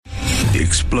The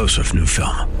explosive new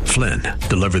film, Flynn,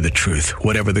 deliver the truth,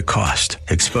 whatever the cost,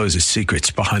 exposes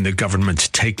secrets behind the government's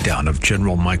takedown of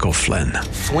General Michael Flynn.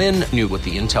 Flynn knew what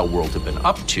the intel world had been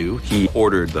up to. He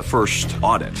ordered the first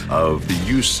audit of the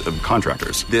use of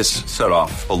contractors. This set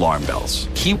off alarm bells.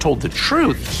 He told the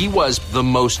truth. He was the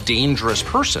most dangerous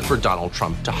person for Donald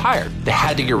Trump to hire. They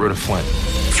had to get rid of Flynn.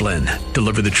 Flynn,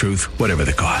 deliver the truth, whatever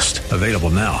the cost. Available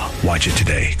now. Watch it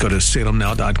today. Go to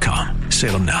salemnow.com.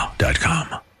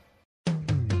 salemnow.com.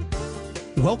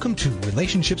 Welcome to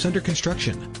Relationships Under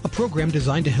Construction, a program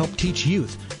designed to help teach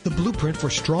youth the blueprint for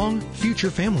strong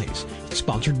future families.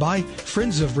 Sponsored by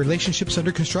Friends of Relationships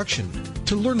Under Construction.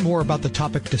 To learn more about the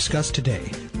topic discussed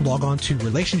today, log on to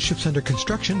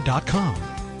relationshipsunderconstruction.com.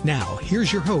 Now,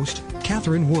 here's your host,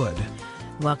 Catherine Wood.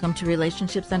 Welcome to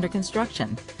Relationships Under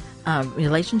Construction.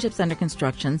 Relationships Under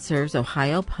Construction serves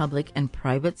Ohio public and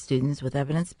private students with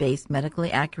evidence-based,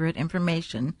 medically accurate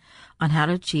information on how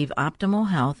to achieve optimal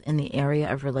health in the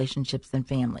area of relationships and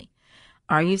family.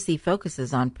 RUC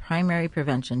focuses on primary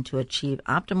prevention to achieve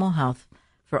optimal health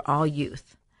for all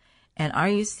youth. And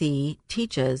RUC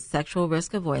teaches sexual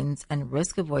risk avoidance and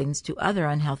risk avoidance to other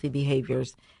unhealthy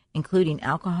behaviors, including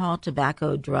alcohol,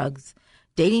 tobacco, drugs,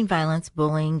 dating violence,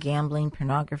 bullying, gambling,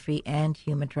 pornography, and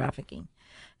human trafficking.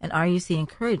 And RUC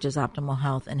encourages optimal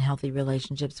health and healthy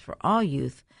relationships for all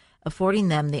youth, affording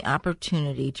them the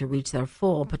opportunity to reach their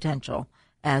full potential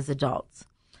as adults.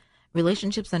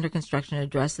 Relationships Under Construction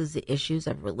addresses the issues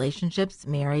of relationships,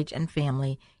 marriage, and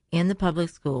family in the public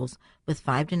schools with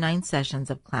 5 to 9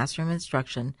 sessions of classroom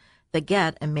instruction that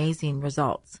get amazing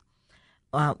results.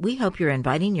 We hope you're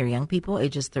inviting your young people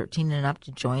ages 13 and up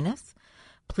to join us.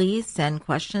 Please send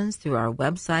questions through our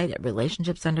website at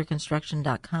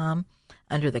relationshipsunderconstruction.com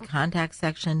under the contact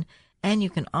section, and you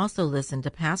can also listen to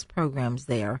past programs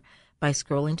there by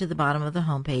scrolling to the bottom of the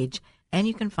homepage, and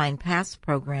you can find past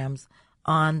programs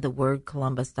on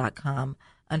thewordcolumbus.com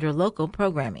under local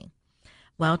programming.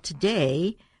 Well,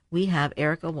 today we have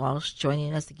Erica Walsh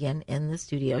joining us again in the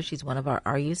studio. She's one of our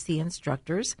RUC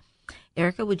instructors.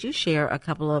 Erica, would you share a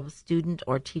couple of student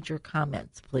or teacher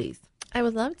comments, please? I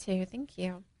would love to. Thank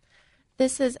you.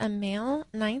 This is a male,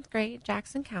 9th grade,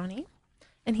 Jackson County.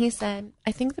 And he said,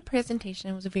 I think the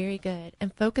presentation was very good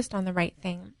and focused on the right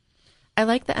thing. I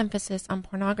like the emphasis on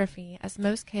pornography, as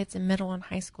most kids in middle and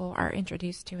high school are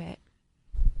introduced to it.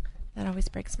 That always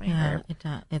breaks my heart.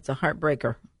 It's a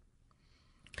heartbreaker.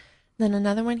 Then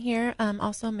another one here,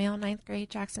 also male, 9th grade,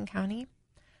 Jackson County.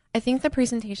 I think the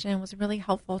presentation was really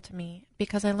helpful to me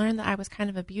because I learned that I was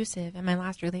kind of abusive in my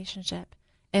last relationship.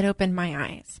 It opened my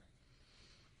eyes.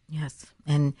 Yes,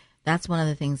 and that's one of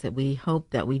the things that we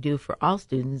hope that we do for all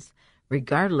students,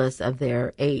 regardless of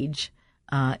their age,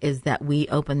 is that we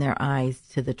open their eyes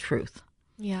to the truth.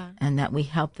 Yeah. And that we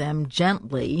help them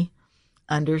gently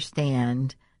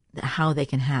understand how they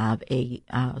can have a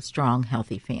strong,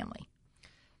 healthy family.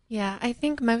 Yeah, I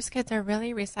think most kids are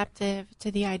really receptive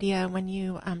to the idea when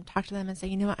you talk to them and say,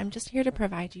 you know what, I'm just here to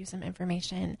provide you some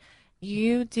information.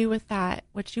 You do with that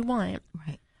what you want.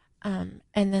 Right.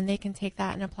 And then they can take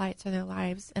that and apply it to their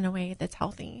lives in a way that's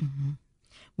healthy. Mm-hmm.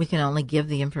 We can only give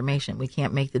the information. We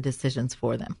can't make the decisions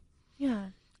for them. Yeah.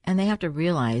 And they have to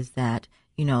realize that,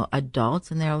 you know,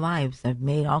 adults in their lives have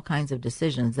made all kinds of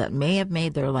decisions that may have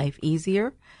made their life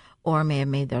easier or may have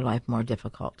made their life more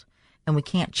difficult. And we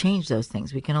can't change those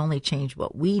things. We can only change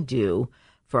what we do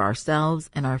for ourselves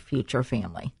and our future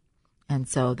family. And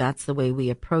so that's the way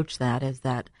we approach that, is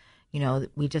that, you know,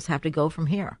 we just have to go from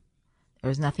here.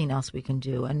 There's nothing else we can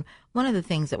do. And one of the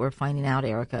things that we're finding out,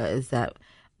 Erica, is that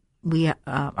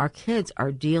our kids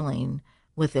are dealing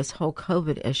with this whole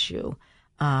COVID issue.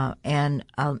 And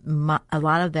a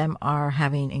lot of them are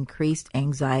having increased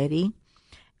anxiety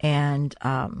and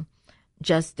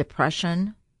just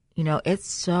depression. You know, it's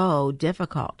so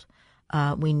difficult.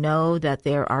 We know that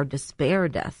there are despair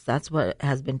deaths. That's what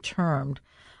has been termed.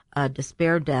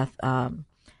 Despair death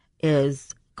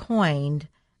is coined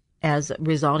as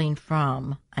resulting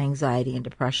from anxiety and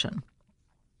depression.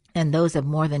 And those have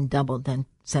more than doubled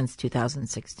since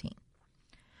 2016.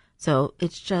 So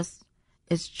it's just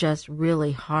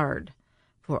really hard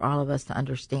for all of us to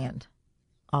understand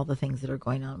all the things that are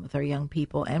going on with our young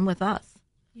people and with us.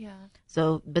 Yeah.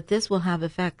 So, but this will have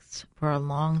effects for a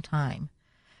long time.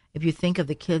 If you think of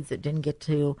the kids that didn't get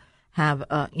to have,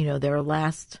 their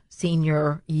last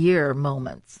senior year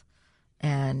moments,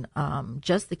 and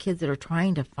just the kids that are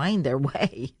trying to find their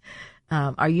way,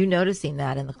 are you noticing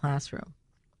that in the classroom?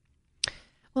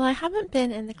 Well, I haven't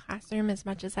been in the classroom as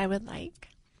much as I would like.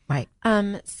 Right.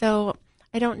 So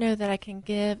I don't know that I can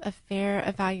give a fair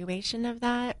evaluation of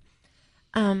that.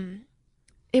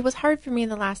 it was hard for me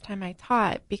the last time I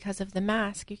taught because of the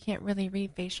mask. You can't really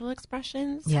read facial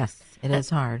expressions. Yes, it is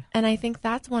hard. And I think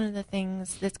that's one of the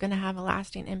things that's going to have a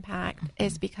lasting impact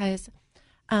is because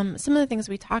some of the things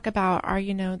we talk about are,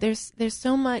 there's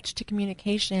so much to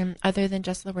communication other than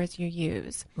just the words you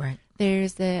use. Right.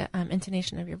 There's the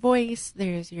intonation of your voice.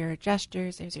 There's your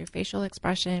gestures. There's your facial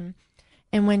expression.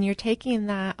 And when you're taking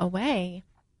that away,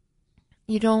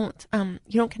 you don't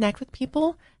connect with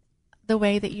people the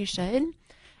way that you should.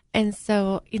 And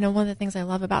so, one of the things I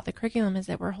love about the curriculum is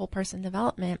that we're whole person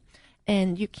development,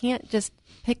 and you can't just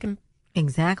pick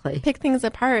things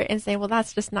apart and say, well,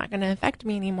 that's just not going to affect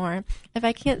me anymore. If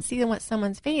I can't see what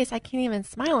someone's face, I can't even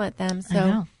smile at them.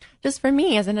 So just for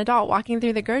me as an adult walking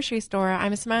through the grocery store,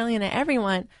 I'm smiling at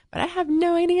everyone, but I have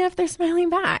no idea if they're smiling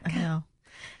back. I know.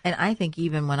 And I think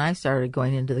even when I started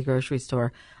going into the grocery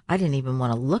store, I didn't even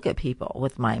want to look at people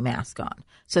with my mask on.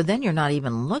 So then you're not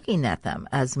even looking at them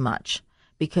as much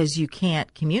because you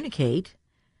can't communicate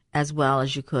as well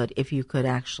as you could if you could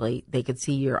actually, they could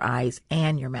see your eyes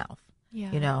and your mouth,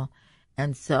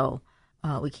 And so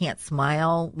we can't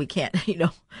smile. We can't,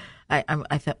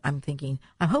 I'm thinking,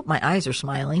 I hope my eyes are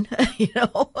smiling,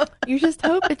 You just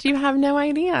hope that you have no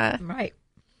idea. Right.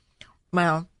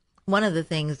 Well, one of the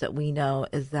things that we know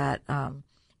is that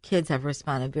kids have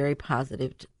responded very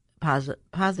positively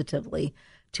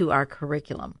to our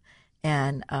curriculum.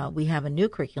 And we have a new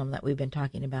curriculum that we've been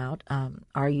talking about.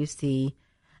 RUC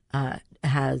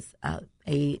has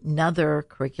another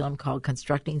curriculum called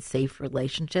Constructing Safe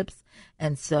Relationships.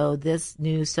 And so this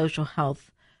new social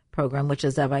health program, which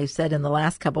is, as I said in the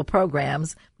last couple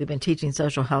programs, we've been teaching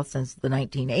social health since the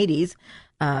 1980s,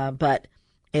 but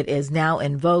it is now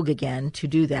in vogue again to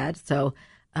do that. So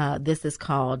this is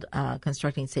called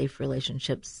Constructing Safe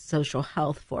Relationships, Social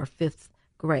Health for 5th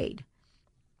grade.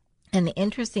 And the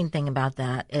interesting thing about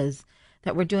that is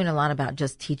that we're doing a lot about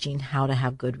just teaching how to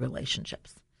have good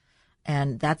relationships.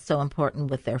 And that's so important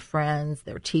with their friends,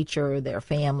 their teacher, their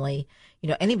family,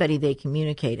 anybody they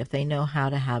communicate. If they know how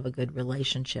to have a good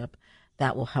relationship,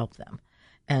 that will help them.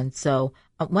 And so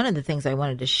one of the things I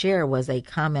wanted to share was a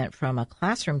comment from a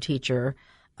classroom teacher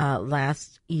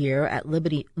last year at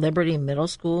Liberty Middle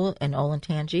School in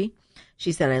Olentangy.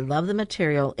 She said, "I love the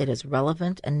material. It is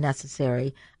relevant and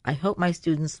necessary. I hope my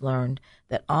students learned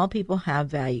that all people have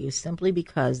value simply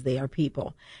because they are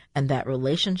people, and that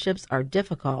relationships are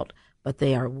difficult, but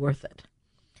they are worth it."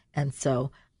 And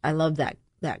so I love that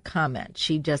comment.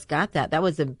 She just got that. That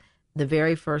was the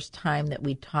very first time that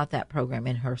we taught that program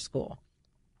in her school.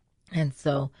 And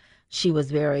so she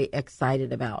was very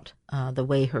excited about the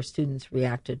way her students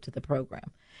reacted to the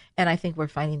program. And I think we're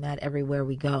finding that everywhere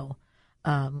we go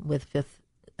with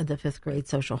the fifth grade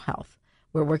social health.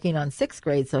 We're working on 6th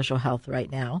grade social health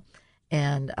right now.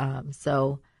 And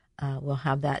so we'll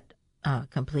have that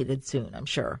completed soon, I'm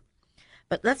sure.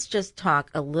 But let's just talk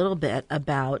a little bit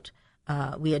about,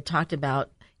 we had talked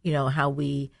about, how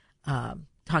we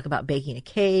talk about baking a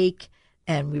cake,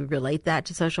 and we relate that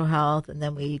to social health. And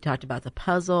then we talked about the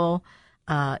puzzle,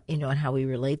 and how we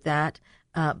relate that.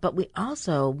 But we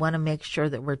also want to make sure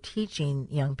that we're teaching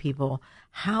young people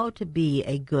how to be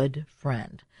a good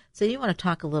friend. So you want to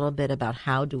talk a little bit about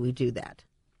how do we do that?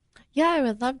 Yeah, I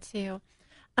would love to.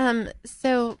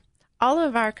 So all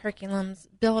of our curriculums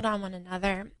build on one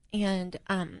another, and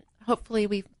hopefully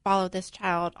we follow this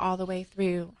child all the way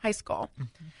through high school.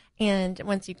 Mm-hmm. And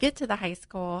once you get to the high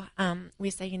school,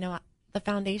 we say, the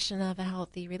foundation of a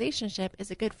healthy relationship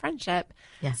is a good friendship.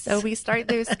 Yes. So we start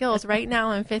those skills right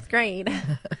now in 5th grade.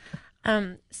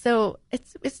 So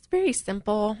it's very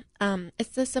simple.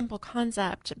 It's a simple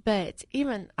concept, but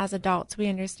even as adults, we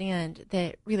understand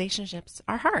that relationships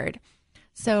are hard.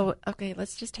 So, okay,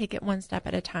 let's just take it one step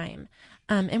at a time.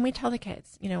 And we tell the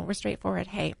kids, we're straightforward.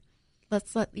 Hey,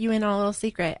 let's let you in on a little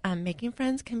secret. Making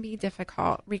friends can be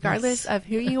difficult, regardless of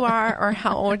who you are or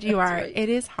how old you are. Right. It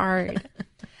is hard.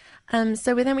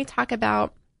 So then we talk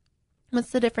about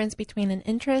what's the difference between an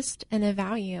interest and a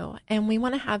value. And we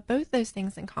want to have both those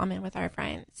things in common with our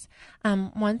friends.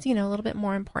 One's, a little bit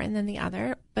more important than the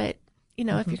other. But,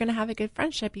 if you're going to have a good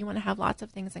friendship, you want to have lots of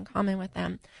things in common with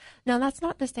them. Now, that's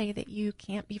not to say that you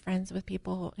can't be friends with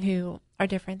people who are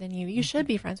different than you. You should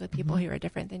be friends with people who are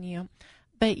different than you.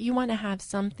 But you want to have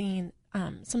something,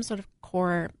 some sort of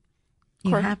core.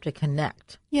 You have to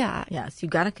connect. Yeah. Yes, you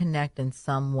got to connect in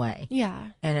some way. Yeah.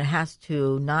 And it has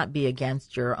to not be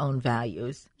against your own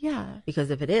values. Yeah. Because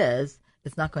if it is,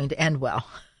 it's not going to end well,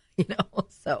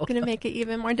 so. It's going to make it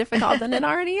even more difficult than it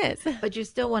already is. But you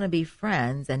still want to be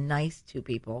friends and nice to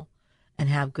people and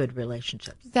have good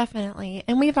relationships. Definitely.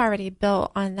 And we've already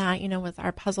built on that, with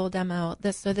our puzzle demo.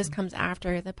 This comes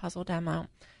after the puzzle demo.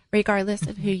 regardless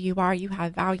of who you are, you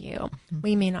have value.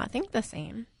 We may not think the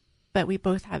same, but we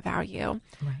both have value.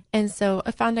 Right. And so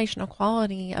a foundational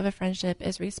quality of a friendship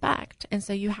is respect. And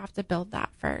so you have to build that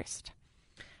first.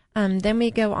 Then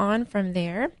we go on from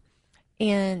there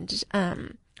and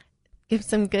give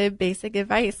some good basic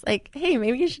advice, like, hey,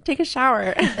 maybe you should take a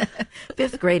shower.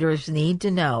 Fifth graders need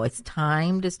to know it's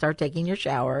time to start taking your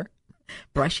shower,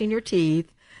 brushing your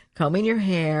teeth, combing your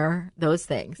hair, those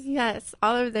things. Yes,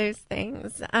 all of those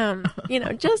things.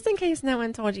 Just in case no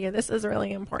one told you, this is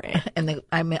really important. And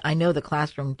I know the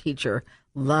classroom teacher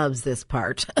loves this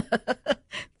part.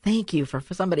 Thank you for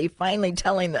somebody finally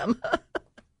telling them.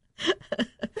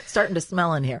 Starting to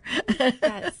smell in here.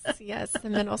 Yes, the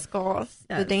middle school,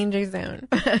 the danger zone.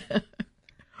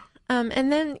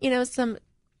 And then, some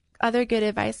other good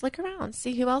advice, look around,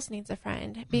 see who else needs a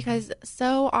friend, because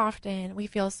so often we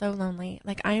feel so lonely.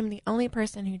 Like, I am the only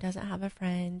person who doesn't have a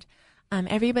friend.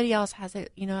 Everybody else has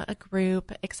a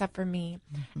group except for me.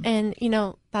 And,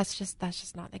 that's just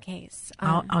not the case.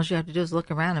 All you have to do is look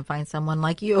around and find someone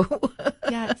like you.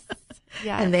 Yes.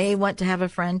 And they want to have a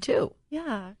friend too.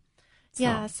 Yeah.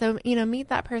 Yeah. So, meet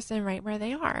that person right where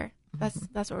they are. That's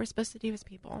what we're supposed to do as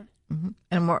people.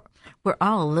 And we're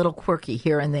all a little quirky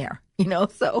here and there,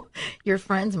 so your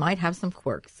friends might have some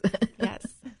quirks. Yes.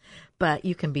 But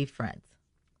you can be friends.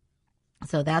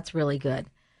 So that's really good.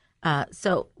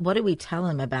 So what do we tell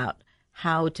them about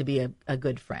how to be a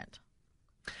good friend?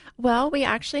 Well, we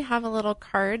actually have a little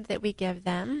card that we give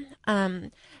them.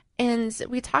 And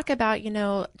we talk about,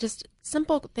 just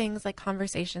simple things like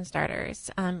conversation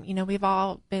starters. We've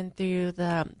all been through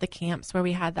the camps where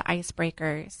we had the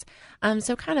icebreakers.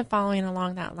 So kind of following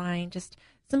along that line, just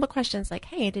simple questions like,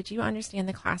 hey, did you understand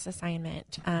the class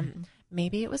assignment?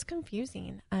 Maybe it was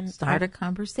confusing. Start a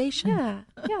conversation.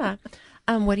 Yeah.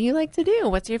 What do you like to do?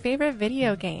 What's your favorite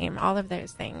video game? All of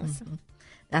those things.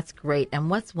 That's great. And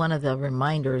what's one of the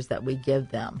reminders that we give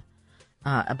them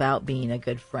about being a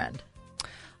good friend?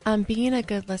 Being a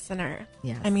good listener.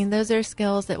 Yes. I mean, those are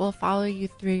skills that will follow you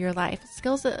through your life.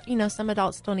 Skills that, some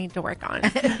adults still need to work on.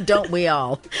 Don't we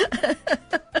all?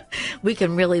 We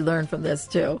can really learn from this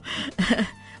too.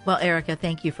 Well, Erica,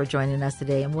 thank you for joining us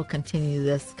today, and we'll continue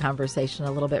this conversation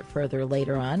a little bit further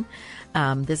later on.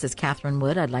 This is Catherine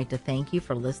Wood. I'd like to thank you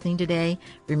for listening today.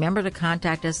 Remember to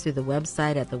contact us through the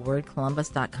website at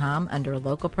thewordcolumbus.com under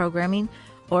local programming,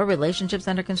 or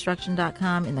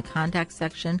relationshipsunderconstruction.com in the contact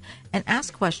section, and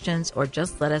ask questions or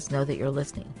just let us know that you're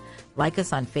listening. Like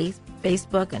us on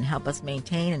Facebook and help us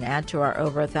maintain and add to our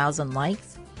over 1,000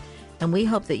 likes. And we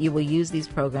hope that you will use these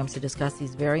programs to discuss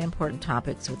these very important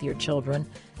topics with your children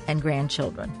and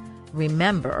grandchildren.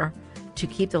 Remember to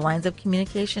keep the lines of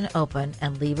communication open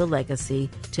and leave a legacy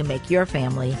to make your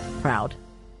family proud.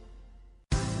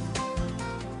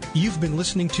 You've been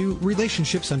listening to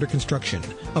Relationships Under Construction,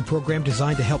 a program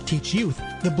designed to help teach youth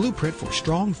the blueprint for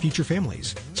strong future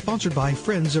families, sponsored by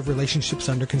Friends of Relationships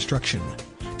Under Construction.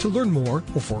 To learn more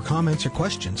or for comments or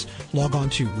questions, log on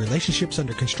to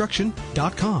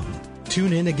relationshipsunderconstruction.com.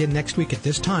 Tune in again next week at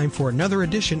this time for another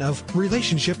edition of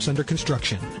Relationships Under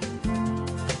Construction.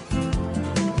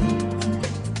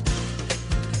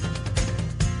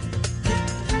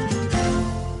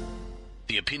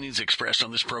 The opinions expressed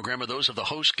on this program are those of the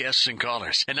host, guests, and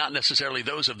callers, and not necessarily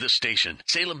those of this station,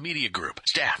 Salem Media Group,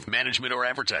 staff, management, or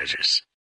advertisers.